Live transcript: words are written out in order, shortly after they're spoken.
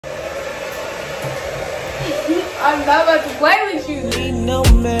I'm not about to play with you. Ain't no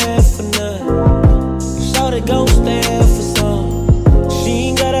man for none. So the ghost there for some. She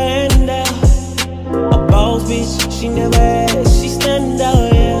ain't got her hand out. A boss bitch, she never had. She stand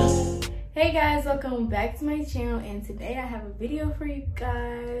out, yeah. Hey guys, welcome back to my channel, and today I have a video for you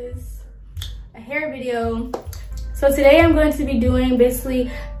guys. A hair video. So today I'm going to be doing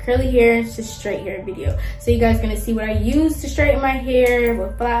basically curly hair to straight hair video. So you guys are gonna see what I use to straighten my hair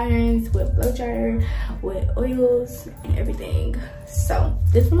with flat irons, with blow dryer, with oils and everything. So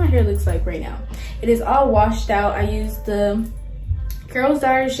this is what my hair looks like right now. It is all washed out. I used the Curls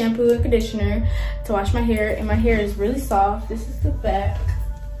Dyer shampoo and conditioner to wash my hair, and my hair is really soft. This is the back.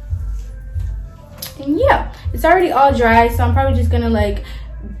 And yeah, it's already all dry, so I'm probably just gonna like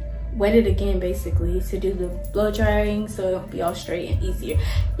wet it again basically to do the blow drying so it'll be all straight and easier.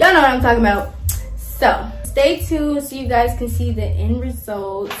 Y'all know what I'm talking about. So stay tuned so you guys can see the end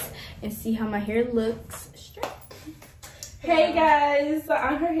results and see how my hair looks straight. Hey guys, so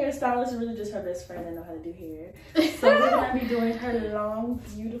I'm her hairstylist, really just her best friend that know how to do hair. So we're gonna be doing her long,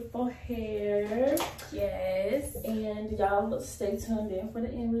 beautiful hair. Yes. And y'all stay tuned in for the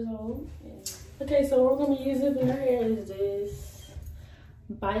end result. Okay, so what we're gonna be using in her hair is this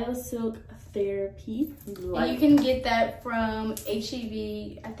biosilk therapy light. And you can get that from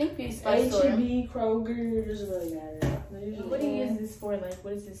HEB, I think Beauty Supply Store. HEB, Kroger, it doesn't really matter. What do you use this for? Like,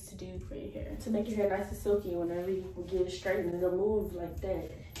 what is this to do for your hair? To make your hair nice and silky whenever you get it straightened, it'll move like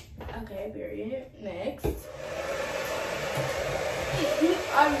that. Okay, period. Next.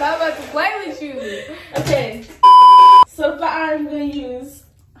 I'm not about to play with you. Okay, so for I'm gonna use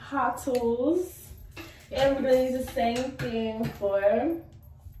Hot Tools, and we're gonna use the same thing for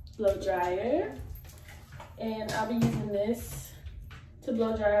blow dryer, and I'll be using this to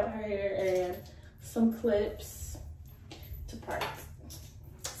blow dry out her hair and some clips to part.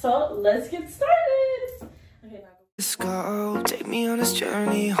 So let's get started. Okay, now Let's go, take me on this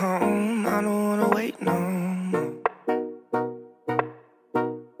journey home. I don't wanna wait no more.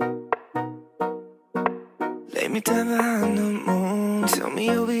 Lay me down behind the moon. Tell me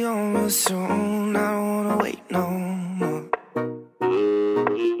you'll be on real soon. I don't wanna wait no more.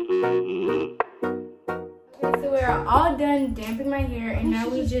 Okay, so we're all done damping my hair, and now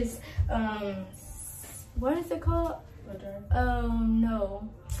we just what is it called? No,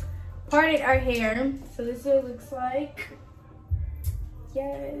 parted our hair. So this is what it looks like.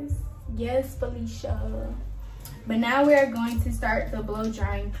 Yes, Felicia. But now we are going to start the blow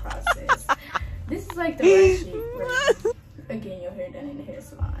drying process. This is like the ratchet. Again, your hair done in the hair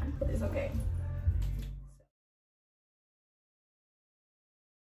salon, but it's okay.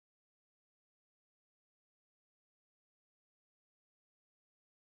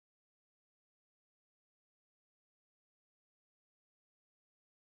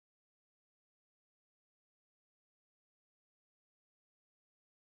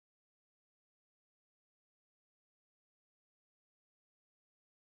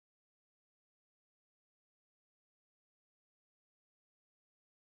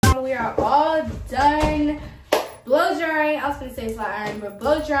 We are all done blow drying. I was gonna say flat iron, but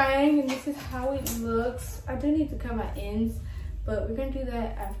blow drying, and this is how it looks. I do need to cut my ends, but we're gonna do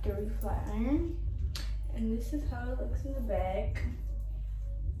that after we flat iron. And this is how it looks in the back.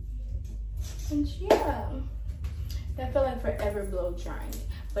 And yeah, I feel like forever blow drying.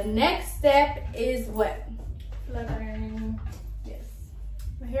 But next step is what? Flat iron. Yes.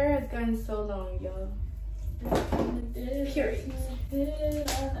 My hair has gotten so long, y'all. Period.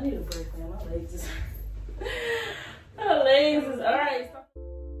 I need a break, man. My legs is all right.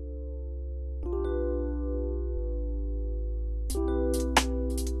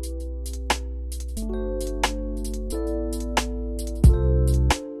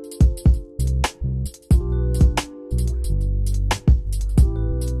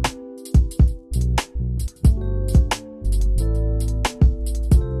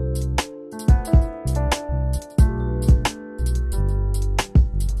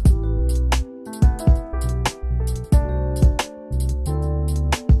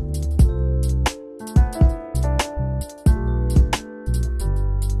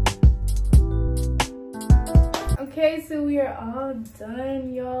 Okay, so we are all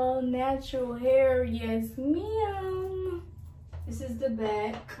done, y'all. Natural hair, yes ma'am. This is the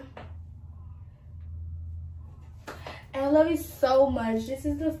back. And I love it so much. This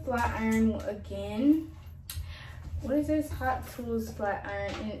is the flat iron again. What is this? Hot Tools flat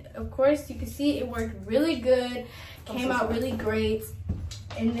iron. And of course you can see it worked really good. Came out really great.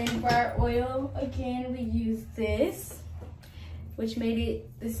 And then for our oil, again, we use this, which made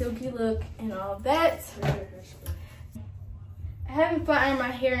it the silky look and all of that. I haven't flat ironed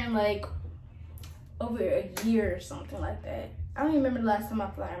my hair in like over a year or something like that. I don't even remember the last time I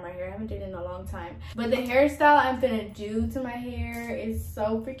flat my hair. I haven't done it in a long time. But the hairstyle I'm gonna do to my hair is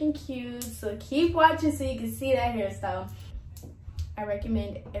so freaking cute. So keep watching so you can see that hairstyle. I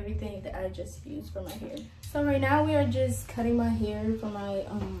recommend everything that I just used for my hair. So right now we are just cutting my hair for my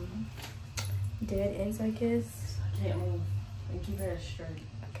dead ends, I guess. I can't move and keep it straight.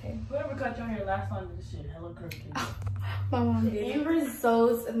 Okay. Whoever cut your hair last time did this shit hella crooked. My mom did. The end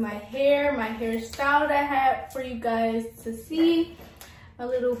results of my hairstyle that I had for you guys to see. My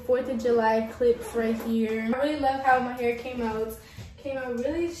little 4th of July clips right here. I really love how my hair came out. Came out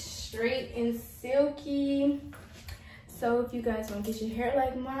really straight and silky. So if you guys want to get your hair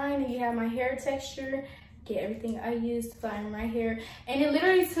like mine and you have my hair texture, get everything I used to flatten my hair. And it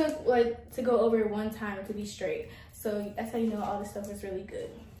literally took like to go over one time to be straight. So that's how you know all this stuff is really good.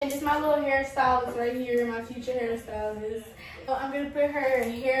 And just my little hairstylist right here, my future hairstylist. So I'm gonna put her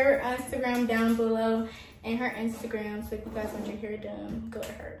hair Instagram down below and her Instagram. So if you guys want your hair done, go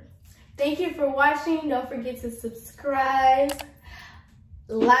to her. Thank you for watching. Don't forget to subscribe,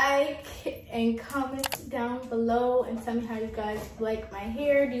 like, and comment down below and tell me how you guys like my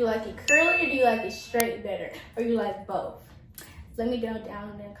hair. Do you like it curly or do you like it straight better? Or you like both? Let me know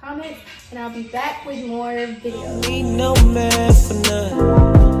down in the comments and I'll be back with more videos. Ain't no man for nothing.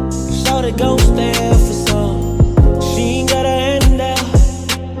 Shawty gon' stand for some. She ain't got her hand out.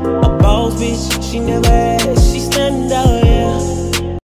 A boss bitch, she never